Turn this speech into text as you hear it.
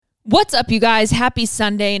What's up, you guys? Happy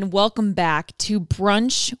Sunday and welcome back to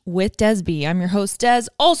Brunch with Des B. I'm your host, Des,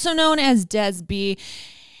 also known as Des B.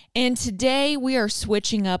 And today we are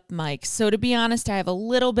switching up mics. So to be honest, I have a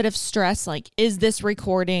little bit of stress. Like, is this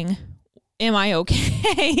recording? Am I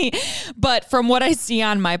okay? But from what I see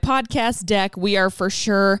on my podcast deck, we are for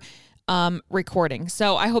sure recording.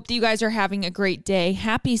 So I hope that you guys are having a great day.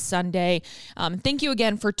 Happy Sunday. Thank you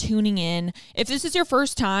again for tuning in. If this is your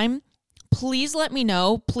first time, please let me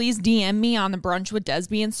know. Please DM me on the Brunch with Des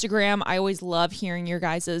B Instagram. I always love hearing your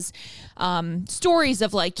guys' stories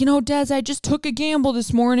of like, Des, I just took a gamble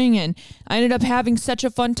this morning and I ended up having such a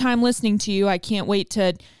fun time listening to you. I can't wait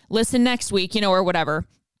to listen next week, or whatever.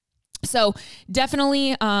 So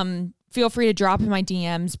definitely feel free to drop in my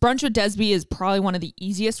DMs. Brunch with Des B is probably one of the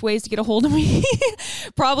easiest ways to get a hold of me.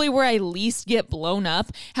 Probably where I least get blown up.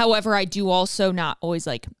 However, I do also not always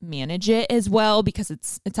like manage it as well because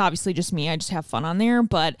it's obviously just me. I just have fun on there.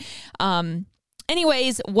 But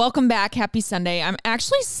anyways, welcome back. Happy Sunday. I'm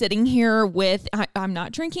actually sitting here with, I'm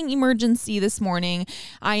not drinking Emergency this morning.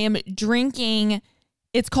 I am drinking,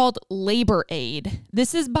 it's called Labor Aid.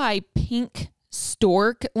 This is by Pink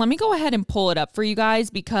Stork. Let me go ahead and pull it up for you guys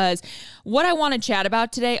because what I want to chat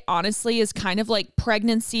about today, honestly, is kind of like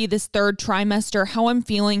pregnancy, this third trimester, how I'm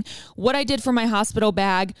feeling, what I did for my hospital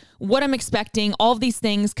bag, what I'm expecting, all of these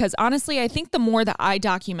things. Because honestly, I think the more that I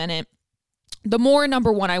document it, the more,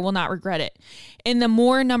 number one, I will not regret it. And the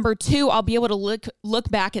more, number two, I'll be able to look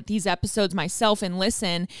back at these episodes myself and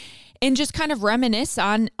listen and just kind of reminisce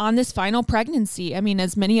on this final pregnancy. I mean,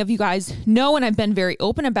 as many of you guys know, and I've been very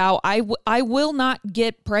open about, I will not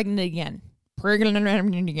get pregnant again.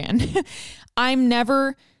 I'm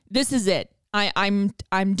never, this is it. I'm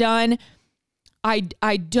done.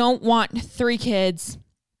 I don't want 3 kids.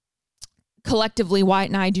 Collectively, Wyatt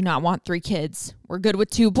and I do not want 3 kids. We're good with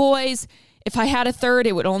 2 boys. If I had a third,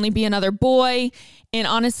 it would only be another boy. And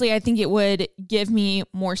honestly, I think it would give me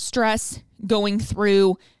more stress going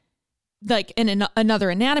through like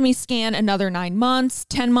another anatomy scan, another 9 months,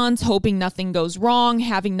 10 months, hoping nothing goes wrong,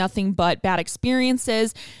 having nothing but bad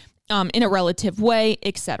experiences in a relative way,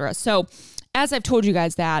 etc. So as I've told you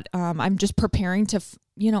guys that, I'm just preparing to,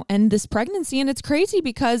 end this pregnancy. And it's crazy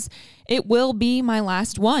because it will be my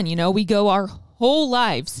last one. We go our whole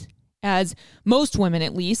lives, as most women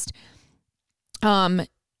at least,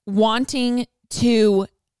 wanting to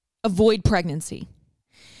avoid pregnancy.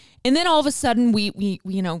 And then all of a sudden we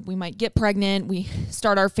might get pregnant, we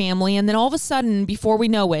start our family, and then all of a sudden, before we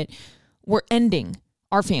know it, we're ending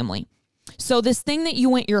our family. So this thing that you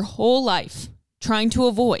went your whole life trying to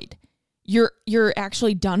avoid, you're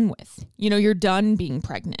actually done with. You're done being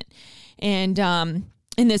pregnant. And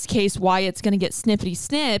in this case, Wyatt's going to get snippety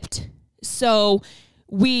snipped, so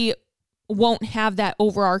we won't have that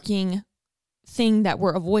overarching thing that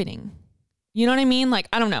we're avoiding. You know what I mean? Like,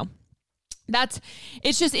 I don't know.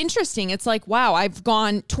 It's just interesting. It's like, wow, I've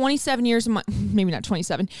gone 27 years, maybe not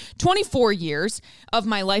 27, 24 years of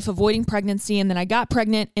my life avoiding pregnancy. And then I got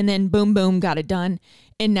pregnant and then boom, boom, got it done.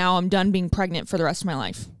 And now I'm done being pregnant for the rest of my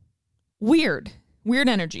life. Weird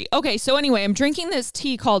energy. Okay. So anyway, I'm drinking this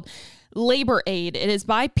tea called Labor Aid. It is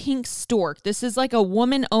by Pink Stork. This is like a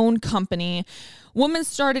woman-owned company,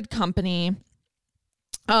 woman-started company.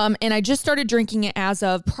 And I just started drinking it as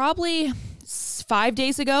of probably 5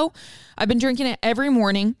 days ago. I've been drinking it every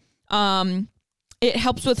morning. It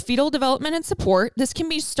helps with fetal development and support. This can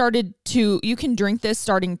be you can drink this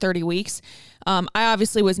starting 30 weeks. I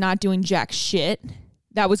obviously was not doing jack shit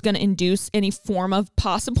that was going to induce any form of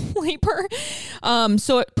possible labor.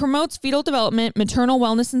 So it promotes fetal development, maternal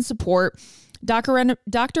wellness and support. Doctor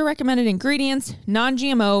recommended ingredients,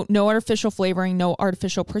 non-GMO, no artificial flavoring, no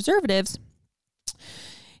artificial preservatives.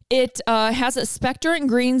 It has a Spectra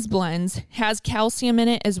Greens blends, has calcium in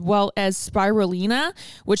it as well as spirulina,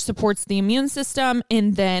 which supports the immune system,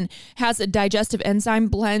 and then has a digestive enzyme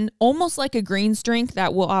blend, almost like a greens drink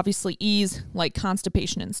that will obviously ease like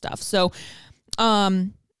constipation and stuff. So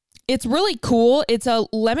it's really cool. It's a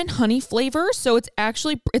lemon honey flavor, so it's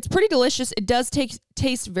pretty delicious. It does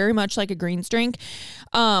taste very much like a greens drink,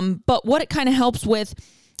 but what it kind of helps with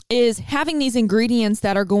is having these ingredients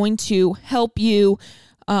that are going to help you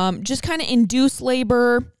just kind of induce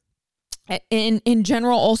labor, in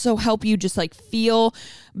general, also help you just like feel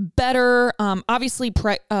better. Obviously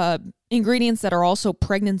ingredients that are also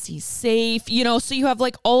pregnancy safe, so you have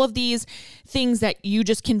like all of these things that you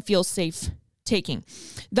just can feel safe taking.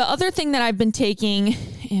 The other thing that I've been taking,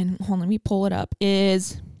 and hold on, let me pull it up,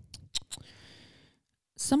 is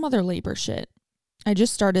some other labor shit. I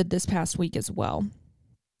just started this past week as well.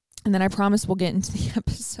 And then I promise we'll get into the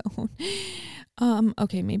episode.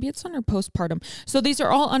 Okay, maybe it's under postpartum. So these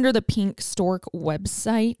are all under the Pink Stork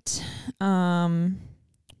website.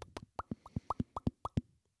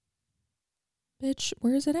 Bitch,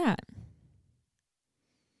 where is it at?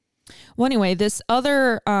 Well, anyway, this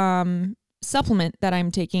other supplement that I'm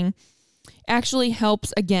taking actually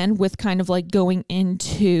helps again with kind of like going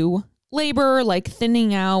into labor, like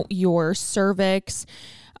thinning out your cervix,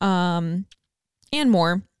 and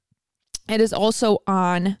more. It is also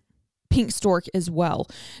on Pink Stork as well.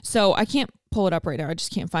 So I can't pull it up right now. I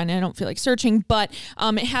just can't find it. I don't feel like searching, but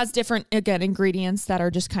it has different, again, ingredients that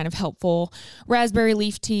are just kind of helpful. Raspberry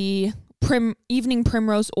leaf tea, evening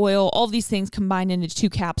primrose oil, all of these things combined into 2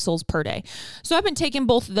 capsules per day. So I've been taking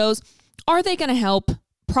both of those. Are they going to help?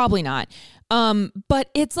 Probably not. But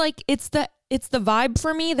it's like, it's the vibe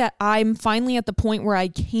for me that I'm finally at the point where I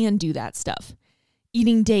can do that stuff.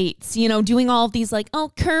 Eating dates, doing all of these like,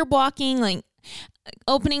 curb walking, like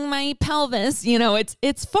opening my pelvis,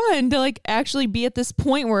 it's fun to like actually be at this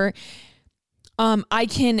point where I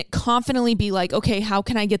can confidently be like, okay, how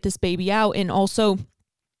can I get this baby out and also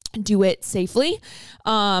do it safely,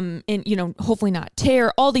 and hopefully not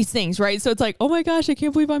tear, all these things, right? So it's like, oh my gosh, I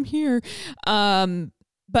can't believe I'm here.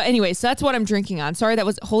 But anyway, so that's what I'm drinking on. Sorry,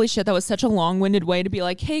 holy shit, that was such a long-winded way to be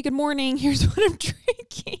like, hey, good morning, here's what I'm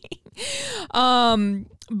drinking.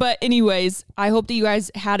 But anyways, I hope that you guys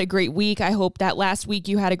had a great week. I hope that last week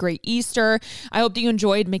you had a great Easter. I hope that you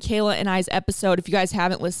enjoyed Michaela and I's episode. If you guys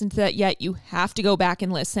haven't listened to that yet, you have to go back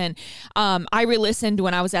and listen. I re-listened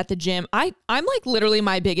when I was at the gym. I'm like literally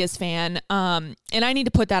my biggest fan. And I need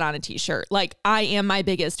to put that on a t-shirt. Like, I am my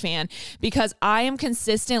biggest fan because I am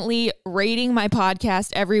consistently rating my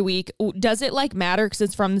podcast every week. Does it like matter because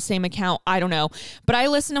it's from the same account? I don't know. But I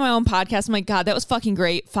listen to my own podcast. I'm like, God, that was fucking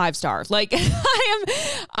great. 5 stars. Like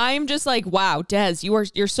I'm just like, wow, Des,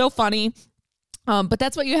 you're so funny. But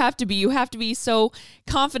that's what you have to be. You have to be so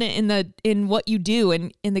confident in what you do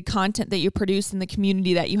and in the content that you produce and the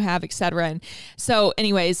community that you have, etc. And so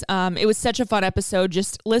anyways, it was such a fun episode,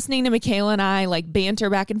 just listening to Michaela and I like banter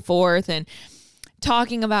back and forth and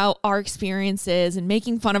talking about our experiences and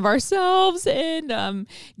making fun of ourselves and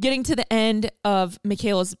getting to the end of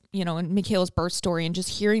Michaela's birth story and just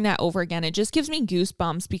hearing that over again. It just gives me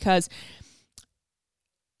goosebumps because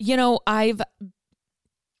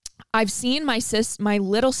I've seen my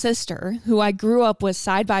little sister, who I grew up with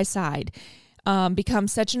side by side, become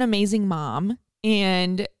such an amazing mom.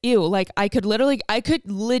 And I could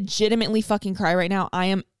legitimately fucking cry right now. I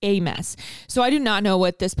am a mess. So I do not know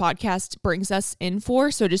what this podcast brings us in for.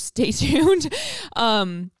 So just stay tuned.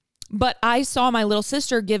 But I saw my little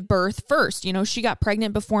sister give birth first. She got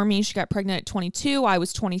pregnant before me. She got pregnant at 22. I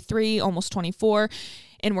was 23, almost 24.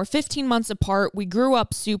 And we're 15 months apart. We grew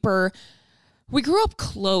up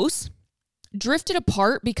close, drifted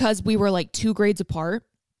apart because we were like 2 grades apart.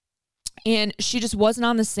 And she just wasn't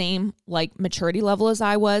on the same like maturity level as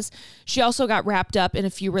I was. She also got wrapped up in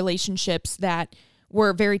a few relationships that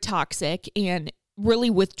were very toxic and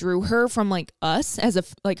really withdrew her from like us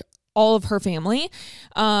as all of her family.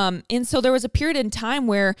 And so there was a period in time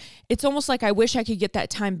where it's almost like I wish I could get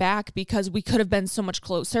that time back because we could have been so much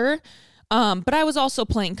closer. But I was also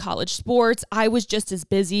playing college sports. I was just as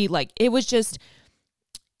busy. Like it was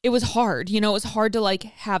hard. It was hard to like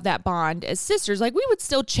have that bond as sisters. Like we would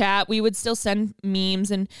still chat, we would still send memes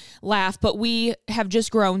and laugh, but we have just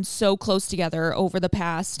grown so close together over the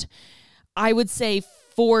past, I would say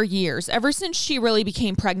 4 years, ever since she really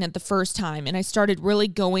became pregnant the first time. And I started really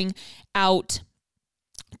going up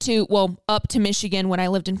to Michigan when I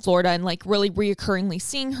lived in Florida and like really reoccurringly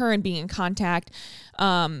seeing her and being in contact.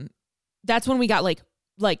 That's when we got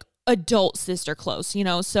like adult sister close,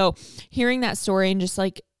 so hearing that story and just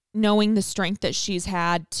like knowing the strength that she's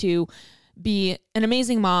had to be an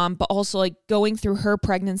amazing mom, but also like going through her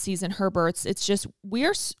pregnancies and her births, it's just, we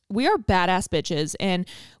are badass bitches and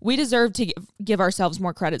we deserve to give ourselves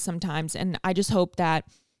more credit sometimes. And I just hope that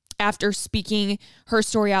after speaking her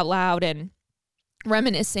story out loud and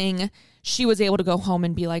reminiscing, she was able to go home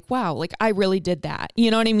and be like, wow, like I really did that.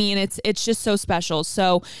 You know what I mean? It's just so special.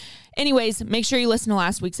 So anyways, make sure you listen to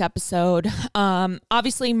last week's episode.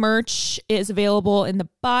 Obviously merch is available in the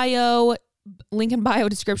bio, link in bio,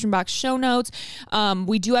 description box, show notes.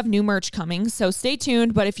 We do have new merch coming, so stay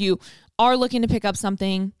tuned. But if you are looking to pick up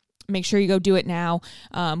something, make sure you go do it now.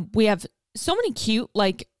 We have so many cute,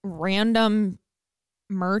 like random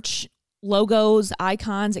merch logos,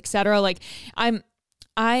 icons, etc. Like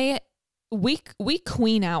I we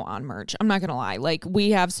queen out on merch. I'm not going to lie. Like,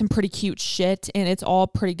 we have some pretty cute shit and it's all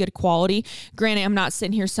pretty good quality. Granted, I'm not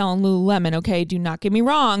sitting here selling Lululemon. Okay. Do not get me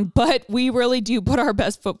wrong, but we really do put our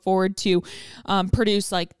best foot forward to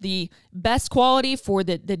produce like the best quality for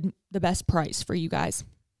the best price for you guys.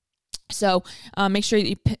 So make sure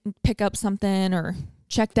you pick up something or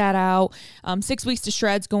check that out. 6 weeks to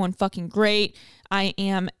shreds going fucking great. I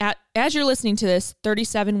am as you're listening to this,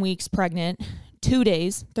 37 weeks pregnant, 2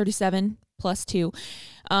 days, 37 plus 2.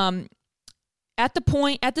 At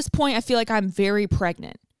this point, I feel like I'm very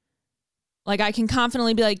pregnant. Like, I can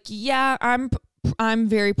confidently be like, yeah, I'm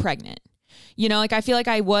very pregnant. You know, like, I feel like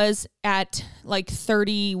I was at like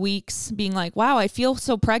 30 weeks being like, wow, I feel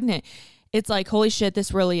so pregnant. It's like, holy shit,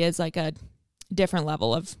 this really is like a different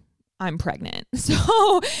level of I'm pregnant.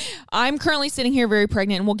 So I'm currently sitting here very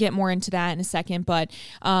pregnant, and we'll get more into that in a second. But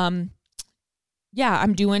yeah,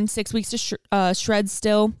 I'm doing 6 weeks to shreds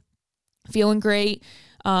still, feeling great.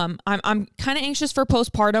 I'm kind of anxious for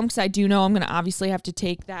postpartum because I do know I'm going to obviously have to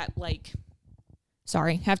take that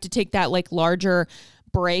larger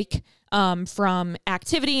break from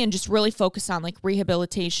activity and just really focus on like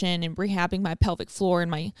rehabilitation and rehabbing my pelvic floor and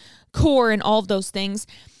my core and all of those things.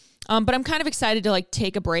 But I'm kind of excited to like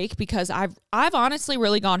take a break because I've honestly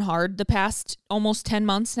really gone hard the past almost 10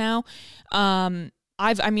 months now.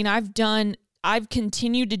 I've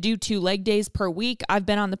continued to do 2 leg days per week. I've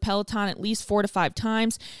been on the Peloton at least 4 to 5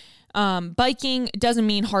 times. Biking doesn't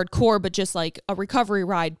mean hardcore, but just like a recovery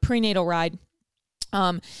ride, prenatal ride.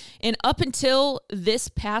 And up until this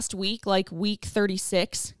past week, like week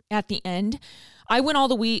 36 at the end, I went all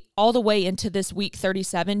the way into this week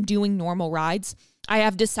 37 doing normal rides. I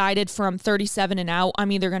have decided from 37 and out,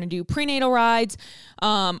 I'm either going to do prenatal rides, or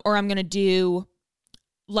I'm going to do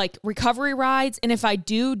like recovery rides. And if I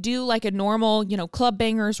do like a normal, club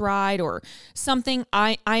bangers ride or something,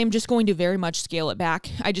 I am just going to very much scale it back.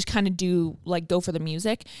 I just kind of do like go for the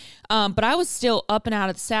music. But I was still up and out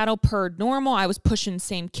of the saddle per normal. I was pushing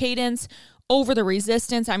same cadence over the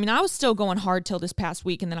resistance. I mean, I was still going hard till this past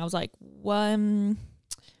week. And then I was like, we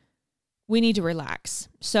need to relax.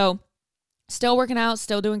 So still working out,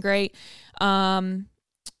 still doing great.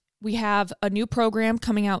 We have a new program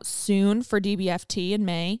coming out soon for DBFT in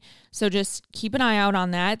May. So just keep an eye out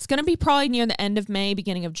on that. It's going to be probably near the end of May,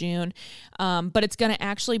 beginning of June. But it's going to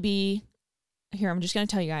actually be, here, I'm just going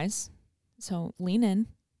to tell you guys. So lean in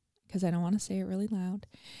because I don't want to say it really loud.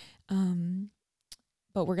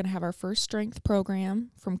 But we're going to have our first strength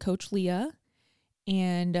program from Coach Leah.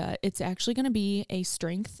 And it's actually going to be a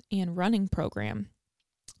strength and running program.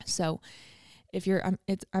 So if you're,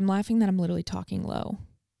 I'm laughing that I'm literally talking low.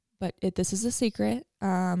 But this is a secret.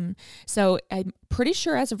 So I'm pretty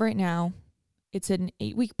sure as of right now, it's an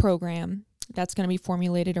 8-week program that's going to be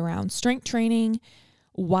formulated around strength training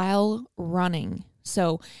while running.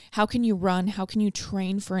 So how can you run? How can you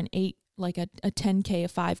train for a 10K, a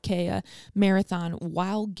 5K, a marathon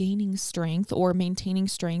while gaining strength or maintaining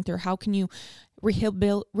strength? Or how can you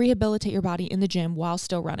rehabilitate your body in the gym while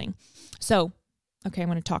still running? So, okay, I'm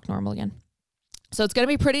going to talk normal again. So it's going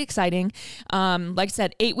to be pretty exciting. Like I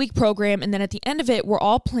said, 8-week program. And then at the end of it, we're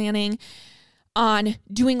all planning on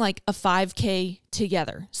doing like a 5K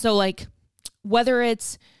together. So like whether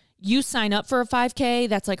it's you sign up for a 5K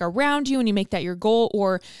that's like around you and you make that your goal,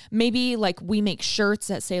 or maybe like we make shirts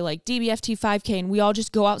that say like DBFT 5K and we all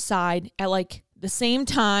just go outside at like the same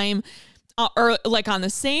time or like on the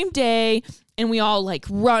same day and we all like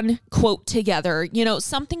run quote together,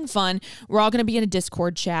 something fun. We're all going to be in a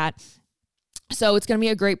Discord chat. So it's going to be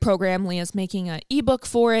a great program. Leah's making an ebook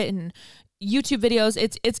for it and YouTube videos.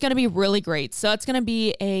 It's going to be really great. So it's going to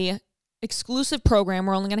be a exclusive program.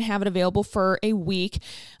 We're only going to have it available for a week.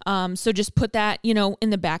 So just put that, in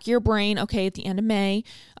the back of your brain. Okay, at the end of May,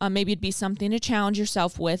 maybe it'd be something to challenge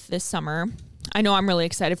yourself with this summer. I know I'm really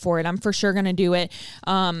excited for it. I'm for sure going to do it.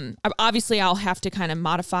 Obviously, I'll have to kind of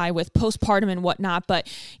modify with postpartum and whatnot, but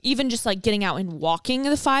even just like getting out and walking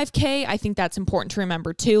the 5K, I think that's important to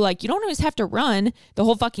remember too. Like you don't always have to run the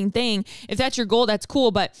whole fucking thing. If that's your goal, that's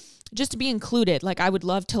cool. But just to be included, like I would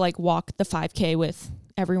love to like walk the 5K with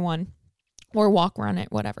everyone or walk, run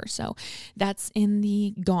it, whatever. So that's in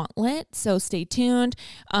the gauntlet. So stay tuned.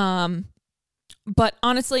 But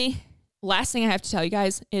honestly, last thing I have to tell you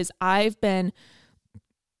guys is I've been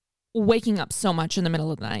waking up so much in the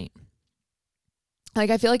middle of the night.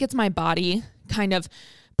 Like, I feel like it's my body kind of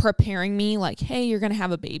preparing me like, hey, you're going to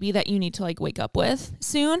have a baby that you need to like wake up with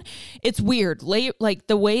soon. It's weird. Like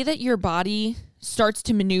the way that your body starts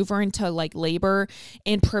to maneuver into like labor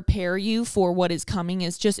and prepare you for what is coming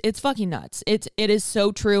is just, it's fucking nuts. It is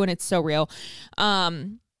so true and it's so real.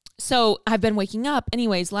 So I've been waking up.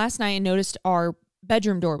 Anyways, last night I noticed our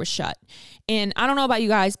bedroom door was shut. And I don't know about you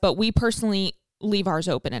guys, but we personally leave ours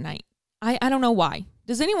open at night. I don't know why.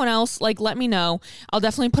 Does anyone else, let me know? I'll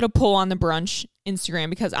definitely put a poll on the brunch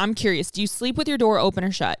Instagram because I'm curious. Do you sleep with your door open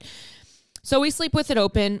or shut? So we sleep with it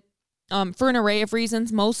open for an array of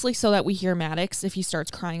reasons, mostly so that we hear Maddox if he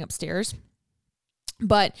starts crying upstairs.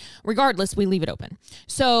 But regardless, we leave it open.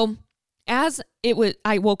 So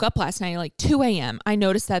I woke up last night at 2 a.m. I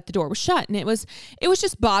noticed that the door was shut, and it was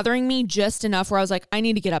just bothering me just enough where I was like, I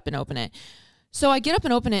need to get up and open it. So I get up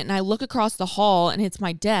and open it, and I look across the hall, and it's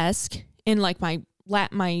my desk and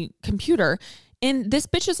my computer, and this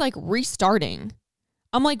bitch is restarting.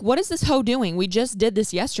 I'm like, what is this hoe doing? We just did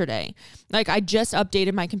this yesterday. I just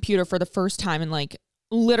updated my computer for the first time in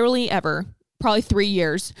literally ever, probably 3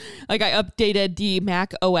 years. I updated the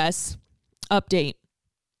Mac OS update.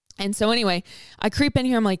 And so anyway, I creep in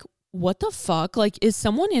here. I'm like, what the fuck? Is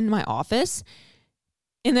someone in my office?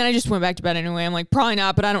 And then I just went back to bed anyway. I'm like, probably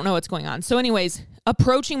not, but I don't know what's going on. So anyways,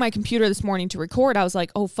 approaching my computer this morning to record, I was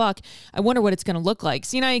like, oh, fuck, I wonder what it's going to look like.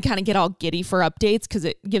 So, you kind of get all giddy for updates because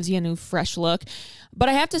it gives you a new, fresh look. But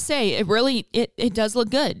I have to say, it really, it does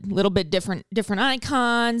look good. A little bit different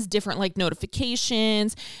icons, different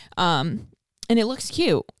notifications, and it looks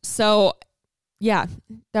cute. So, yeah,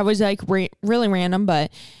 that was really random,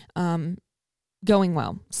 but going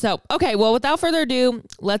well. So, okay, well, without further ado,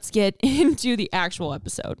 let's get into the actual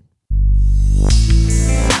episode.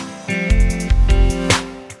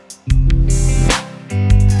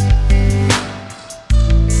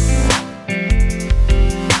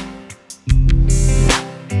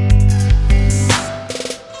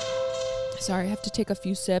 Sorry, I have to take a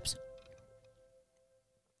few sips.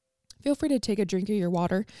 Feel free to take a drink of your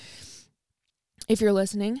water if you're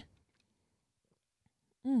listening.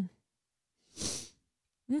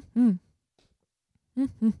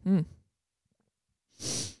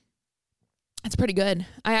 That's pretty good.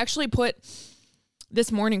 I actually put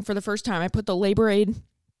this morning for the first time, I put the Labor-Aid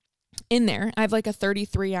in there. I have a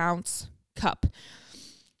 33 ounce cup.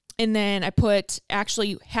 And then I put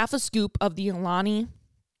actually half a scoop of the Alani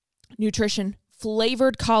Nutrition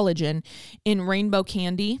flavored collagen in rainbow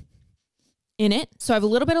candy in it. So I have a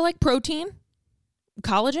little bit of protein,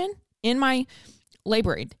 collagen in my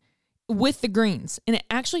Labor-Aid with the greens, and it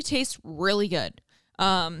actually tastes really good.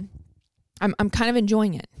 I'm kind of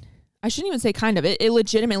enjoying it. I shouldn't even say kind of. It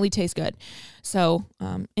legitimately tastes good. So,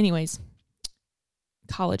 anyways,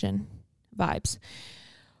 collagen vibes.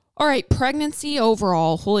 All right, pregnancy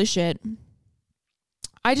overall. Holy shit.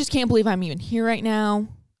 I just can't believe I'm even here right now.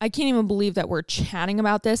 I can't even believe that we're chatting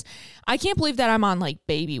about this. I can't believe that I'm on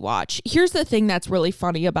baby watch. Here's the thing that's really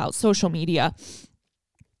funny about social media.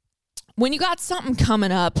 When you got something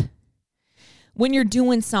coming up, when you're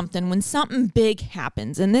doing something, when something big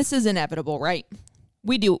happens, and this is inevitable, right?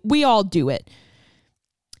 We all do it.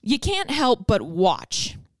 You can't help but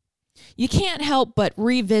watch. You can't help but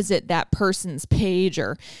revisit that person's page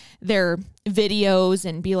or their videos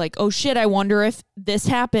and be like, oh shit, I wonder if this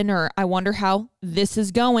happened, or I wonder how this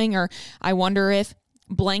is going, or I wonder if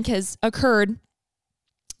blank has occurred.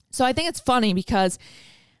 So I think it's funny because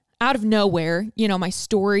out of nowhere, my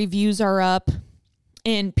story views are up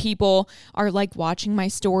and people are watching my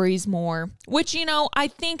stories more, which, I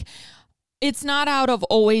think it's not out of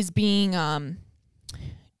always being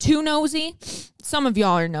too nosy. Some of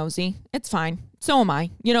y'all are nosy. It's fine. So am I.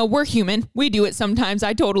 We're human. We do it sometimes.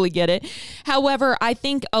 I totally get it. However, I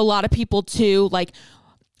think a lot of people too,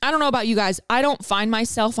 I don't know about you guys. I don't find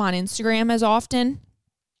myself on Instagram as often.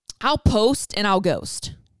 I'll post and I'll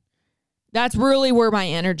ghost. That's really where my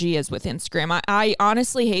energy is with Instagram. I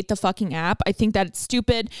honestly hate the fucking app. I think that it's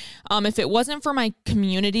stupid. If it wasn't for my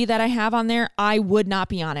community that I have on there, I would not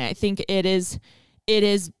be on it. I think it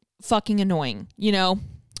is fucking annoying,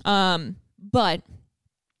 but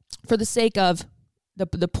for the sake of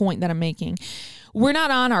the point that I'm making, we're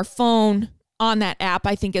not on our phone on that app,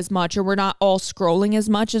 I think, as much, or we're not all scrolling as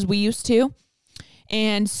much as we used to.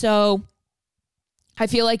 And so I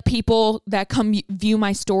feel like people that come view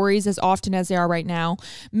my stories as often as they are right now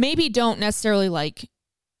maybe don't necessarily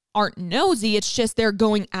aren't nosy. It's just they're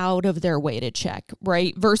going out of their way to check,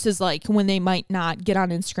 right? Versus when they might not get on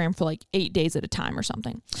Instagram for 8 days at a time or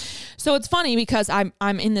something. So it's funny because I'm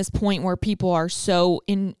in this point where people are so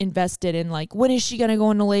invested in when is she going to go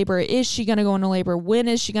into labor? Is she going to go into labor? When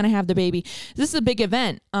is she going to have the baby? This is a big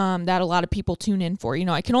event that a lot of people tune in for.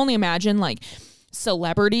 I can only imagine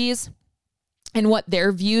celebrities and what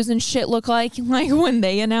their views and shit look like when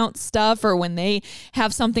they announce stuff or when they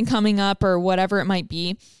have something coming up or whatever it might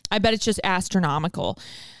be. I bet it's just astronomical.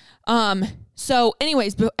 So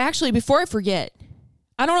anyways, but actually before I forget,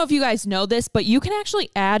 I don't know if you guys know this, but you can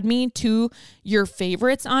actually add me to your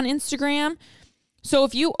favorites on Instagram. So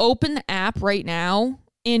if you open the app right now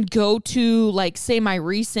and go to like, say, my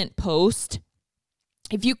recent post,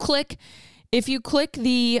 if you click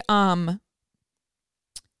the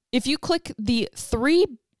three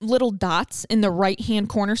little dots in the right hand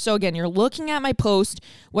corner. So again, you're looking at my post,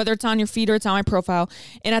 whether it's on your feed or it's on my profile.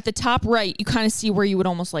 And at the top right, you kind of see where you would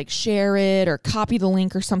almost like share it or copy the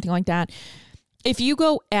link or something like that. If you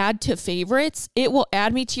go add to favorites, it will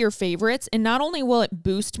add me to your favorites. And not only will it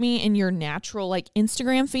boost me in your natural like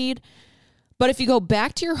Instagram feed, but if you go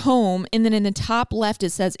back to your home and then in the top left, it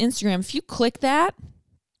says Instagram. If you click that,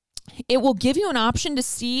 it will give you an option to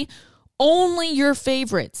see only your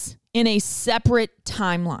favorites in a separate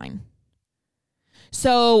timeline.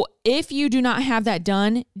 So if you do not have that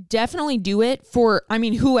done, definitely do it for,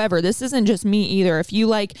 whoever. This isn't just me either. If you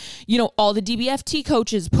like, all the DBFT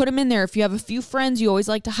coaches, put them in there. If you have a few friends you always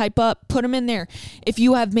like to hype up, put them in there. If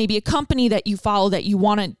you have maybe a company that you follow that you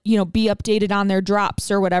want to, be updated on their drops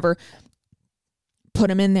or whatever, put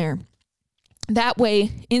them in there. That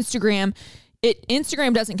way, Instagram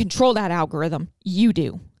doesn't control that algorithm. You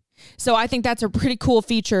do. So I think that's a pretty cool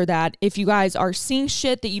feature that if you guys are seeing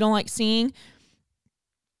shit that you don't like seeing,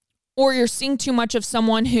 or you're seeing too much of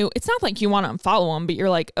someone who, it's not like you want to unfollow them, but you're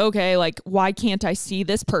like, okay, like, why can't I see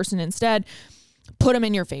this person instead? Put them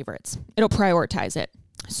in your favorites. It'll prioritize it.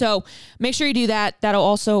 So make sure you do that. That'll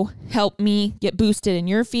also help me get boosted in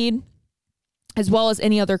your feed, as well as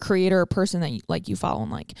any other creator or person that you follow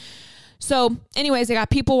and like. So anyways, I got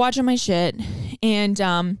people watching my shit. And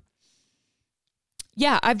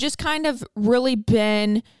I've just kind of really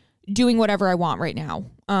been doing whatever I want right now.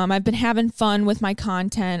 I've been having fun with my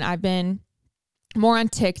content. I've been more on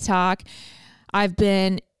TikTok. I've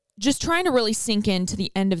been just trying to really sink into the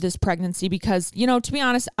end of this pregnancy because, to be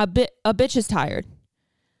honest, a bitch is tired.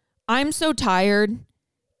 I'm so tired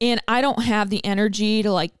and I don't have the energy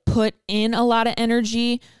to like put in a lot of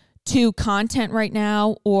energy to content right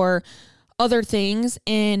now or other things.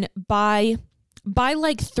 And by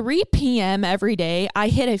like 3 p.m. every day, I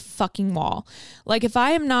hit a fucking wall. Like if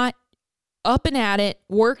I am not up and at it,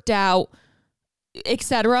 worked out,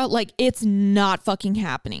 etc., like it's not fucking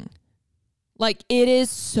happening. Like it is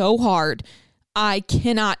so hard. I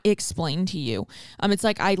cannot explain to you. It's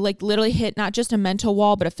like I like literally hit not just a mental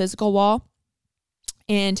wall, but a physical wall.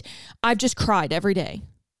 And I've just cried every day.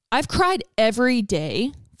 I've cried every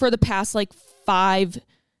day for the past like 5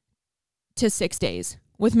 to 6 days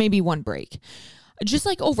with maybe one break. Just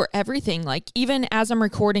like over everything. Like even as I'm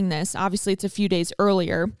recording this, obviously it's a few days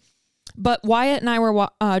earlier, but Wyatt and I were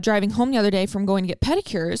driving home the other day from going to get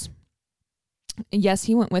pedicures. Yes,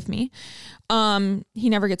 he went with me. He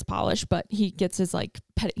never gets polished, but he gets his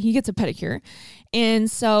he gets a pedicure.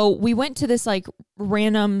 And so we went to this like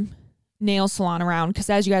random nail salon around because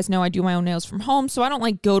as you guys know, I do my own nails from home. So I don't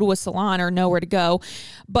like go to a salon or know where to go,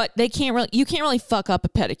 but you can't really fuck up a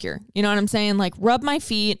pedicure. You know what I'm saying? Like rub my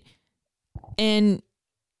feet and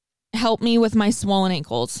help me with my swollen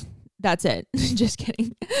ankles. That's it. Just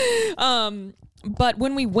kidding. But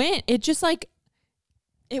when we went, it just like,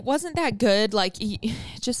 it wasn't that good. Like it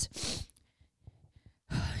just,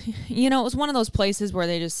 it was one of those places where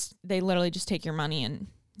they literally just take your money and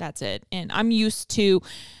that's it. And I'm used to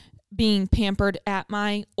being pampered at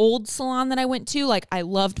my old salon that I went to. Like I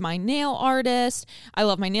loved my nail artist. I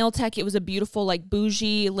love my nail tech. It was a beautiful, like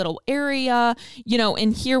bougie little area,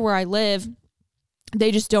 and here where I live, they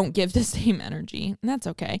just don't give the same energy, and that's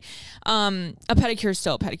okay. A pedicure is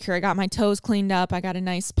still a pedicure. I got my toes cleaned up. I got a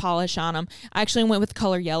nice polish on them. I actually went with the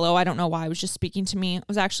color yellow. I don't know why. It was just speaking to me. I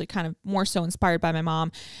was actually kind of more so inspired by my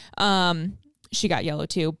mom. She got yellow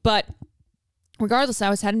too. But regardless, I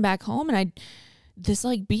was heading back home, and this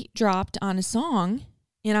like beat dropped on a song,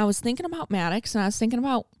 and I was thinking about Maddox, and I was thinking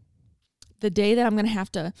about the day that I'm going to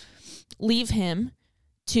have to leave him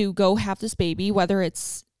to go have this baby, whether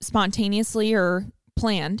it's spontaneously or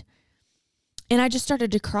planned. And I just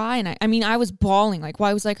started to cry. And I was bawling. Like,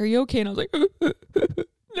 I was like, are you okay? And I was like,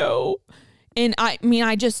 no. And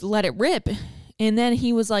I just let it rip. And then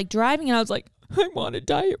he was like driving and I was like, I want a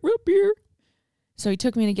diet root beer. So he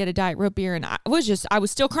took me to get a diet root beer and I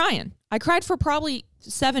was still crying. I cried for probably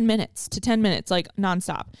 7 minutes to 10 minutes, like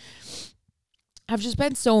nonstop. I've just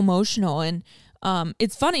been so emotional. And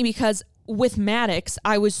it's funny because with Maddox,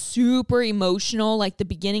 I was super emotional, like the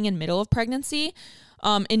beginning and middle of pregnancy,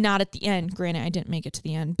 and not at the end. Granted, I didn't make it to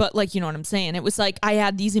the end, but like, you know what I'm saying? It was like, I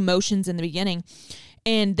had these emotions in the beginning,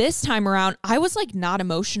 and this time around, I was like not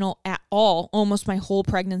emotional at all, almost my whole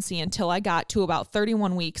pregnancy until I got to about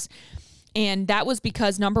 31 weeks. And that was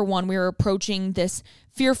because, number one, we were approaching this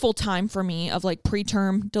fearful time for me of like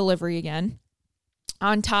preterm delivery again.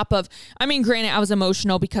 On top of, I mean, granted, I was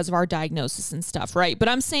emotional because of our diagnosis and stuff, right? But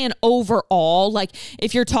I'm saying overall, like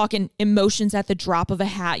if you're talking emotions at the drop of a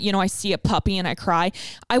hat, you know, I see a puppy and I cry.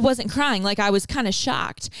 I wasn't crying. Like I was kind of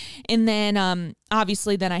shocked. And then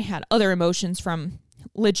obviously then I had other emotions from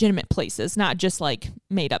legitimate places, not just like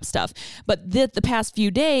made up stuff. But the past few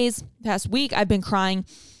days, past week, I've been crying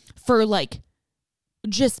for like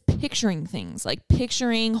just picturing things, like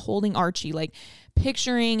picturing holding Archie, like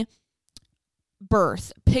picturing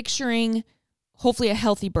birth, picturing hopefully a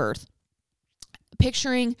healthy birth,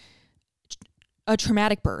 picturing a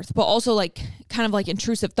traumatic birth, but also like kind of like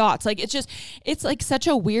intrusive thoughts. Like it's like such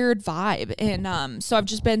a weird vibe. And so I've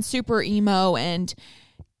just been super emo, and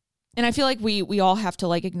I feel like we all have to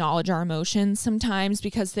like acknowledge our emotions sometimes,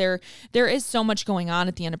 because there is so much going on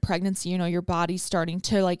at the end of pregnancy. You know, your body's starting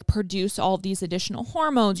to like produce all of these additional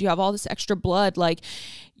hormones. You have all this extra blood, like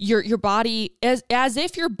your body, as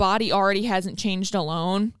if your body already hasn't changed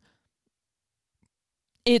alone.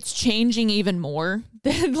 It's changing even more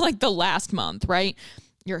than like the last month, right?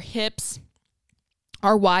 Your hips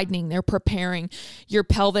are widening. They're preparing. Your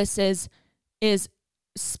pelvis is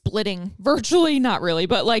splitting virtually, not really,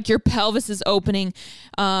 but like your pelvis is opening.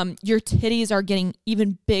 Your titties are getting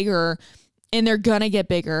even bigger, and they're gonna get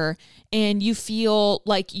bigger. And you feel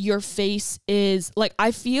like your face is like,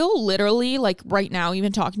 I feel literally like right now,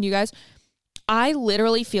 even talking to you guys, I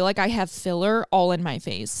literally feel like I have filler all in my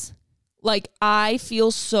face. Like I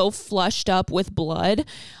feel so flushed up with blood.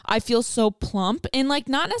 I feel so plump, and like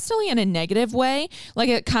not necessarily in a negative way. Like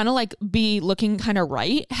it kind of like be looking kind of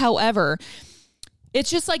right. However, it's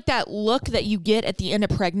just like that look that you get at the end of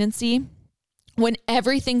pregnancy when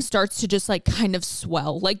everything starts to just like kind of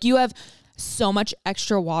swell. Like you have so much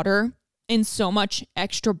extra water and so much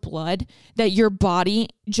extra blood that your body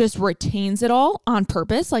just retains it all on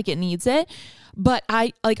purpose, like it needs it. But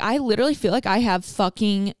I literally feel like I have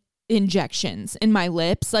fucking injections in my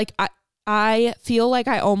lips. Like I feel like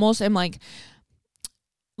I almost am like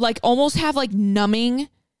almost have like numbing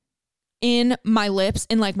in my lips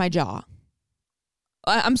and like my jaw.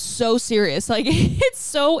 I'm so serious. Like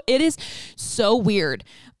it is so weird.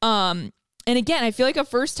 And again, I feel like a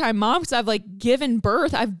first time mom, because I've like given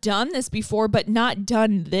birth. I've done this before, but not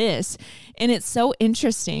done this. And it's so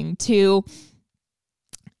interesting to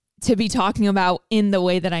be talking about in the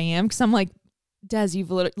way that I am. Cause I'm like, Des, you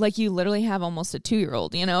literally have almost a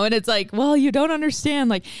 2-year-old, you know? And it's like, well, you don't understand.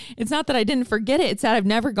 Like, it's not that I didn't forget it. It's that I've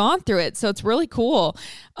never gone through it. So it's really cool.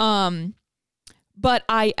 But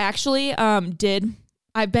I actually, I've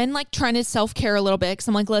been like trying to self-care a little bit, because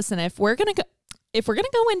I'm like, listen, if we're going to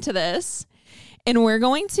go into this and we're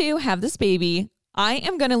going to have this baby, I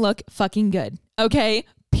am going to look fucking good. Okay.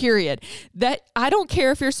 Period. That I don't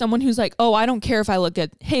care if you're someone who's like, oh, I don't care if I look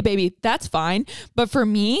good. Hey baby, that's fine. But for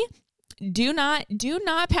me, do not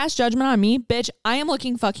pass judgment on me, bitch. I am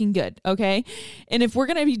looking fucking good. Okay. And if we're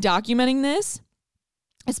going to be documenting this,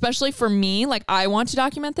 especially for me, like I want to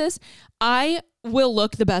document this, I will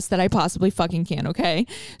look the best that I possibly fucking can. Okay.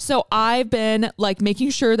 So I've been like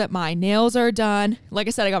making sure that my nails are done. Like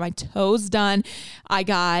I said, I got my toes done. I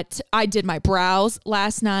did my brows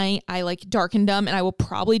last night. I like darkened them, and I will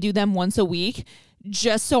probably do them once a week,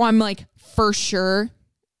 just so I'm like for sure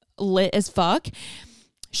lit as fuck.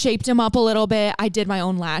 Shaped them up a little bit. I did my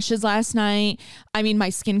own lashes last night. I mean, my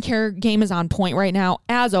skincare game is on point right now,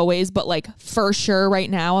 as always, but like for sure right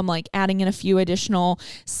now, I'm like adding in a few additional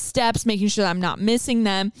steps, making sure that I'm not missing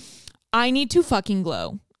them. I need to fucking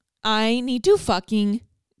glow. I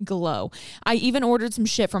even ordered some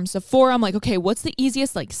shit from Sephora. I'm like, okay, what's the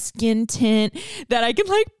easiest like skin tint that I can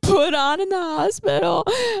like put on in the hospital?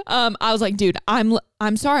 I was like, dude, I'm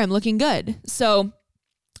sorry, I'm looking good. So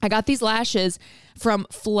I got these lashes from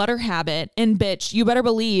Flutter Habit, and bitch, you better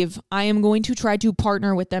believe I am going to try to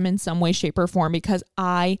partner with them in some way, shape, or form, because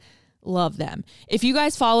I love them. If you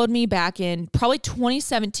guys followed me back in probably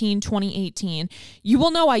 2017, 2018, you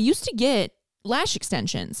will know I used to get lash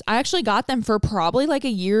extensions. I actually got them for probably like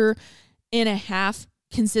 1.5 years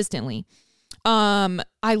consistently.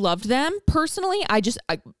 I loved them personally. I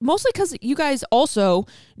mostly because you guys also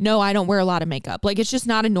know I don't wear a lot of makeup. Like it's just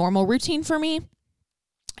not a normal routine for me.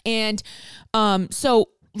 And so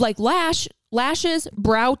like lashes,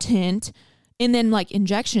 brow tint, and then like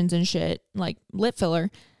injections and shit, like lip filler,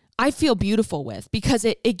 I feel beautiful with, because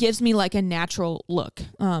it gives me like a natural look.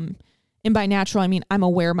 And by natural, I mean, I'm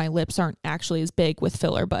aware my lips aren't actually as big with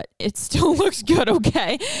filler, but it still looks good.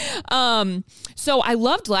 Okay. So I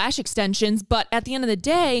loved lash extensions, but at the end of the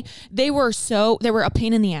day, they were a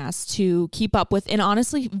pain in the ass to keep up with, and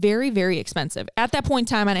honestly, very, very expensive. At that point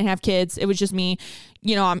in time, I didn't have kids. It was just me,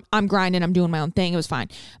 I'm grinding, I'm doing my own thing. It was fine.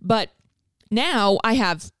 But now I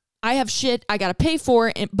have shit I got to pay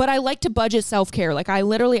for, but I like to budget self-care. Like I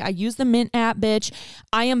use the Mint app, bitch.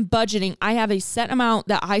 I am budgeting. I have a set amount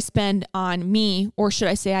that I spend on me, or should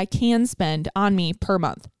I say I can spend on me per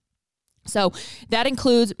month. So that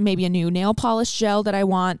includes maybe a new nail polish gel that I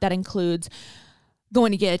want. That includes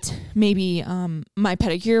going to get maybe my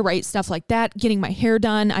pedicure, right? Stuff like that. Getting my hair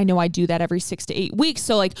done. I know I do that every 6 to 8 weeks.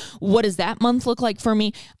 So like, what does that month look like for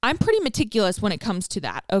me? I'm pretty meticulous when it comes to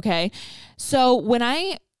that. Okay. So when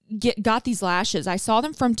I got these lashes, I saw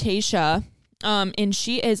them from Tasha, and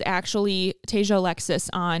she is actually Tasia Alexis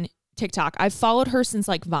on TikTok. I've followed her since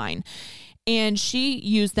like Vine, and she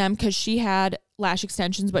used them because she had lash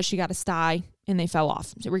extensions, but she got a sty and they fell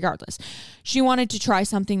off. So regardless, she wanted to try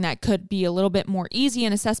something that could be a little bit more easy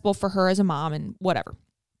and accessible for her as a mom and whatever.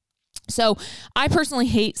 So I personally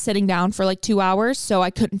hate sitting down for like 2 hours, so I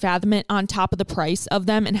couldn't fathom it on top of the price of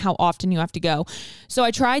them and how often you have to go. So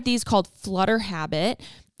I tried these called Flutter Habit.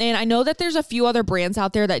 And I know that there's a few other brands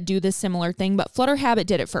out there that do this similar thing, but Flutter Habit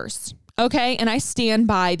did it first. Okay. And I stand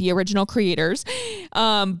by the original creators.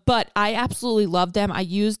 But I absolutely love them. I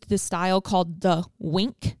used this style called the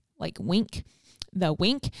Wink.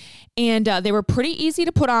 And they were pretty easy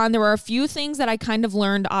to put on. There were a few things that I kind of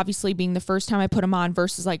learned, obviously being the first time I put them on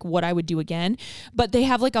versus like what I would do again. But they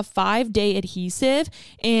have like a 5-day adhesive,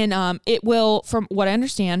 and it will, from what I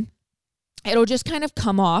understand, it'll just kind of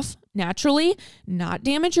come off naturally, not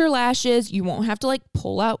damage your lashes. You won't have to like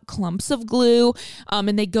pull out clumps of glue.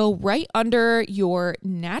 And they go right under your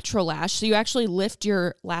natural lash. So you actually lift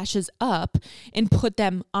your lashes up and put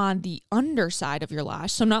them on the underside of your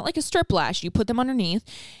lash. So not like a strip lash, you put them underneath,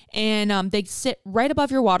 and they sit right above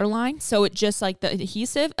your waterline. So it just like the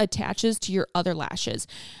adhesive attaches to your other lashes.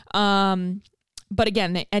 But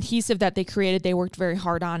again, the adhesive that they created, they worked very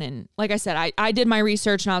hard on. And like I said, I did my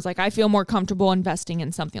research and I was like, I feel more comfortable investing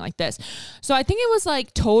in something like this. So I think it was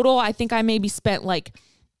like total, I think I maybe spent like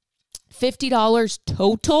 $50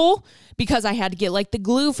 total because I had to get like the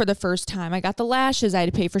glue for the first time. I got the lashes, I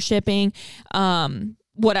had to pay for shipping,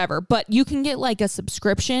 whatever. But you can get like a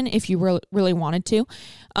subscription if you really wanted to,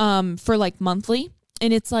 for like monthly.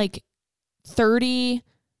 And it's like $30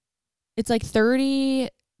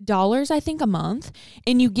 I think a month,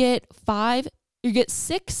 and you get 5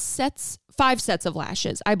 sets of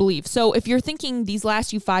lashes, I believe. So if you're thinking these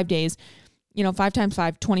last you 5 days, 5 times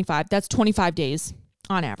 5, 25, that's 25 days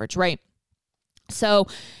on average, right? So,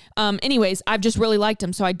 anyways, I've just really liked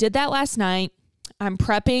them. So I did that last night. I'm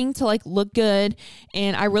prepping to like look good,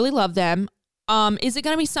 and I really love them. Is it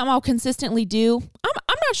going to be something I'll consistently do? I'm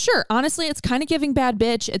not sure. Honestly, it's kind of giving bad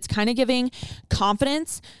bitch. It's kind of giving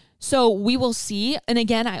confidence. So we will see. And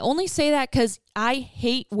again, I only say that because I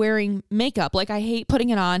hate wearing makeup. Like I hate putting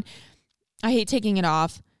it on. I hate taking it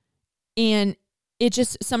off. And it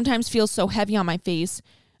just sometimes feels so heavy on my face.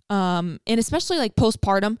 And especially like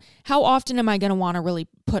postpartum, how often am I going to want to really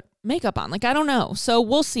put makeup on? Like, I don't know. So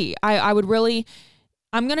we'll see. I'm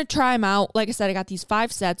going to try them out. Like I said, I got these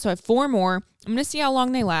 5 sets. So I have 4 more. I'm going to see how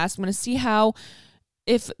long they last. I'm going to see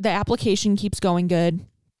if the application keeps going good,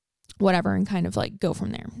 whatever, and kind of like go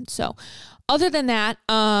from there. So other than that,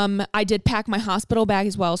 I did pack my hospital bag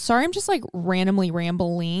as well. Sorry, I'm just like randomly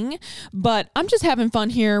rambling, but I'm just having fun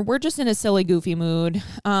here. We're just in a silly, goofy mood.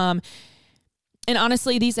 And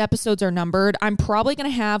honestly, these episodes are numbered. I'm probably going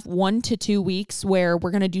to have 1 to 2 weeks where we're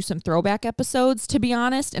going to do some throwback episodes, to be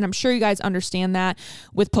honest. And I'm sure you guys understand that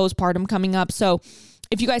with postpartum coming up. So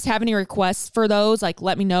if you guys have any requests for those, like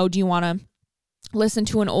let me know. Do you want to listen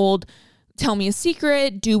to an old Tell Me a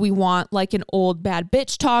Secret? Do we want like an old bad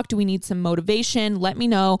bitch talk? Do we need some motivation? Let me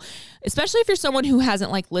know. Especially if you're someone who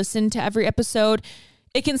hasn't like listened to every episode.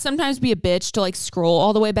 It can sometimes be a bitch to like scroll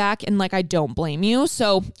all the way back, and like I don't blame you.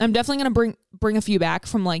 So I'm definitely going to bring a few back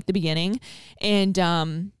from like the beginning, and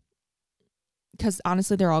because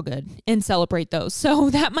honestly they're all good, and celebrate those. So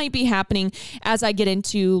that might be happening as I get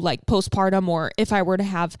into like postpartum, or if I were to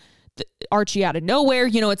have Archie out of nowhere,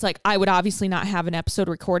 it's like I would obviously not have an episode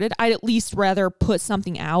recorded. I'd at least rather put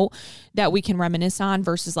something out that we can reminisce on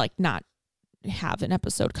versus like not have an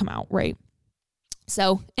episode come out, right?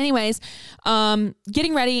 So anyways,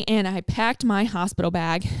 getting ready, and I packed my hospital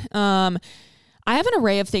bag. I have an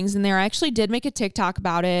array of things in there. I actually did make a TikTok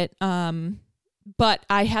about it. But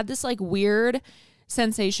I had this like weird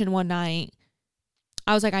sensation one night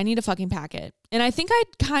I was like, I need to fucking pack it. And I think I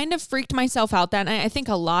kind of freaked myself out that night. I think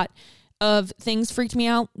a lot of things freaked me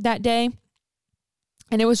out that day.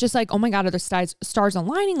 And it was just like, oh my God, are the stars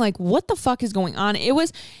aligning? Like, what the fuck is going on? It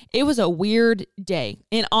was a weird day.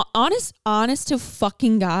 And honest to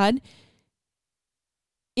fucking God,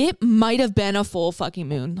 it might have been a full fucking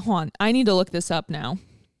moon. Hold on. I need to look this up now.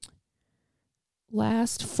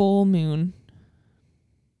 Last full moon.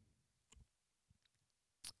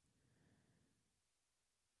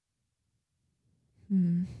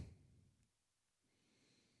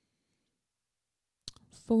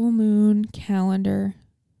 Full moon calendar.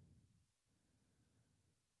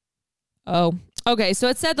 Oh, okay. So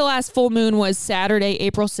it said the last full moon was Saturday,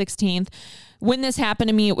 April 16th. When this happened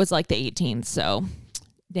to me, it was like the 18th. So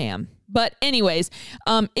damn. But anyways,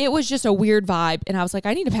 it was just a weird vibe. And I was like,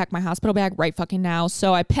 I need to pack my hospital bag right fucking now.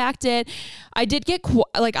 So I packed it. I did get,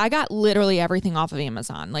 I got literally everything off of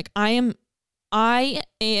Amazon. Like I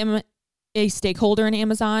am a stakeholder in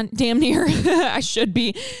Amazon, damn near. I should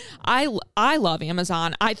be. I love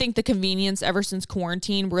Amazon. I think the convenience ever since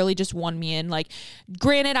quarantine really just won me in. Like,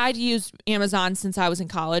 granted, I'd used Amazon since I was in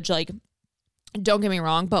college. Like, don't get me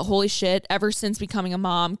wrong, but holy shit, ever since becoming a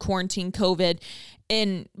mom, quarantine, COVID,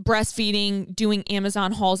 and breastfeeding, doing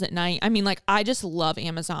Amazon hauls at night. I mean, like, I just love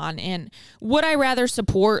Amazon. And would I rather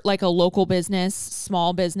support like a local business,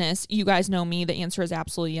 small business? You guys know me. The answer is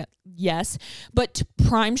absolutely yes. But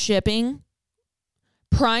Prime shipping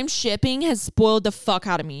has spoiled the fuck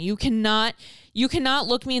out of me. You cannot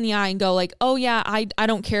look me in the eye and go like, oh yeah, I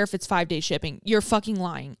don't care if it's 5-day shipping. You're fucking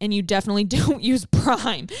lying. And you definitely don't use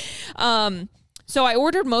Prime. So I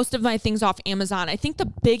ordered most of my things off Amazon. I think the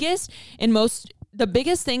biggest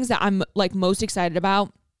things that I'm like most excited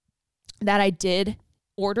about that I did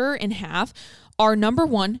order and have are, number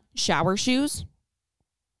one, shower shoes.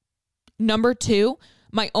 Number two,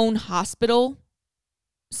 my own hospital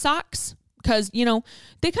socks. Because, you know,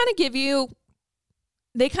 they kind of give you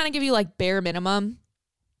like bare minimum,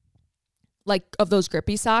 like of those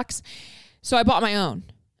grippy socks. So I bought my own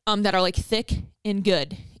that are like thick and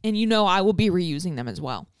good. And, you know, I will be reusing them as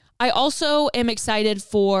well. I also am excited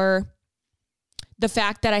for the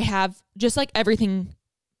fact that I have just like everything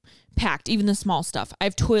packed, even the small stuff. I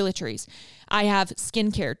have toiletries. I have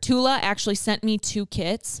skincare. Tula actually sent me 2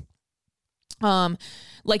 kits,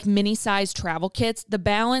 like mini size travel kits, the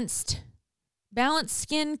balanced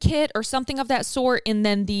skin kit or something of that sort, and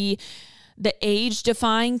then the age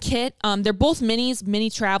defying kit. They're both mini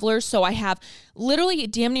travelers, so I have literally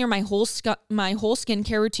damn near my whole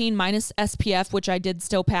skincare routine minus SPF, which I did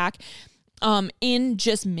still pack, in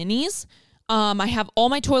just minis. I have all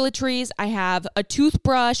my toiletries. I have a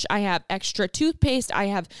toothbrush. I have extra toothpaste. I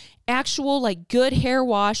have actual like good hair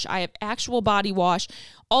wash. I have actual body wash.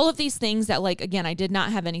 All of these things that, like, again, I did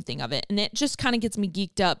not have anything of it, and it just kind of gets me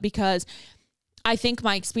geeked up because I think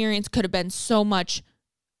my experience could have been so much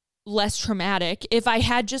less traumatic if I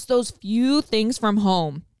had just those few things from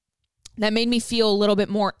home that made me feel a little bit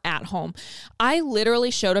more at home. I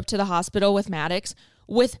literally showed up to the hospital with Maddox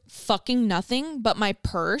with fucking nothing but my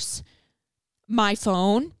purse, my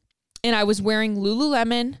phone, and I was wearing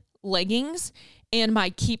Lululemon leggings and my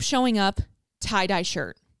Keep Showing Up tie-dye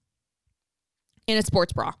shirt and a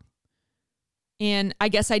sports bra. And I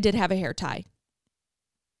guess I did have a hair tie.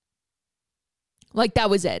 Like, that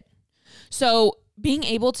was it. So being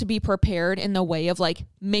able to be prepared in the way of like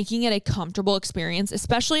making it a comfortable experience,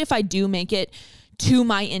 especially if I do make it to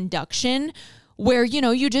my induction where, you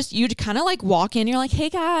know, you kind of like walk in, you're like, hey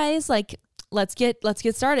guys, like, let's get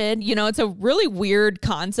started. You know, it's a really weird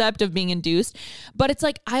concept of being induced, but it's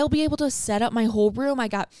like, I'll be able to set up my whole room.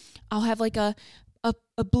 I'll have like a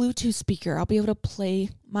Bluetooth speaker. I'll be able to play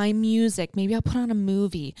my music. Maybe I'll put on a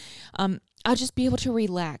movie. I'll just be able to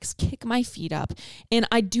relax, kick my feet up. And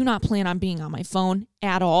I do not plan on being on my phone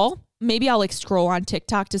at all. Maybe I'll like scroll on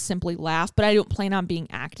TikTok to simply laugh, but I don't plan on being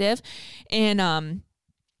active. And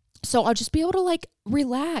so I'll just be able to like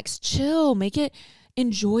relax, chill, make it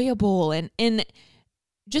enjoyable and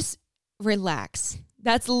just relax.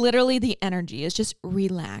 That's literally the energy, is just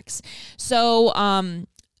relax. So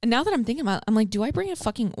now that I'm thinking about it, I'm like, do I bring a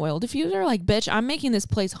fucking oil diffuser? Like, bitch, I'm making this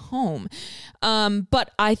place home. But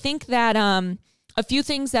I think that a few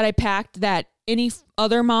things that I packed that any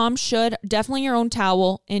other mom should, definitely your own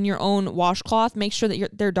towel and your own washcloth. Make sure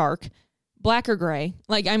that they're dark, black or gray.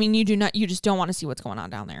 Like, I mean, you just don't want to see what's going on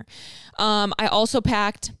down there. I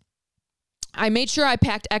made sure I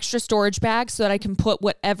packed extra storage bags so that I can put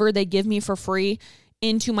whatever they give me for free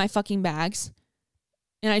into my fucking bags.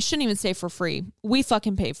 And I shouldn't even say for free. We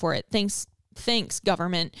fucking pay for it. Thanks thanks,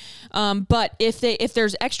 government. But if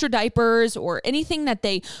there's extra diapers or anything that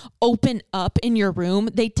they open up in your room,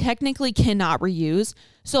 they technically cannot reuse.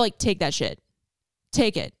 So like, take that shit.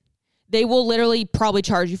 Take it. They will literally probably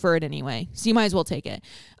charge you for it anyway. So you might as well take it.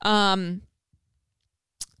 Burp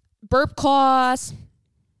cloths,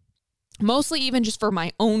 mostly even just for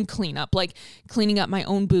my own cleanup, like cleaning up my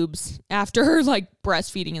own boobs after like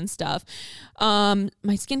breastfeeding and stuff. My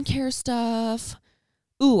skincare stuff.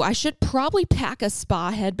 Ooh, I should probably pack a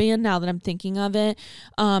spa headband now that I'm thinking of it.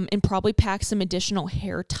 And probably pack some additional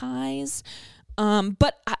hair ties.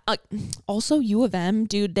 But also U of M,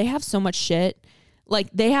 dude, they have so much shit. Like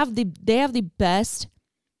they have the best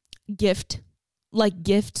gift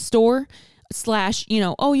store /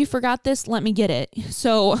 oh, you forgot this, let me get it.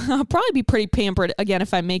 So I'll probably be pretty pampered again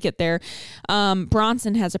if I make it there.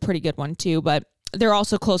 Bronson has a pretty good one too, but they're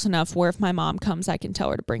also close enough where if my mom comes, I can tell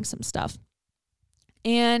her to bring some stuff.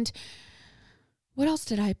 And what else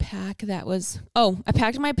did I pack? I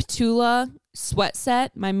packed my Petula sweat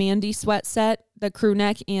set, my Mandy sweat set, the crew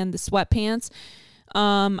neck and the sweatpants.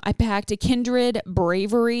 I packed a Kindred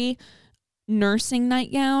Bravery nursing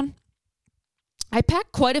nightgown. I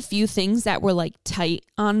packed quite a few things that were like tight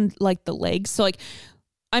on like the legs. So like,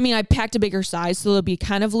 I packed a bigger size, so it'll be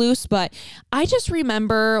kind of loose, but I just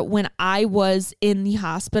remember when I was in the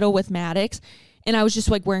hospital with Maddox and I was just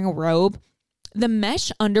like wearing a robe, the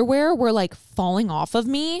mesh underwear were like falling off of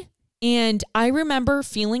me. And I remember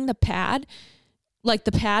feeling the pad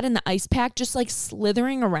and the ice pack just like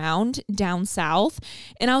slithering around down south.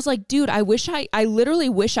 And I was like, dude, I literally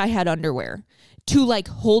wish I had underwear to like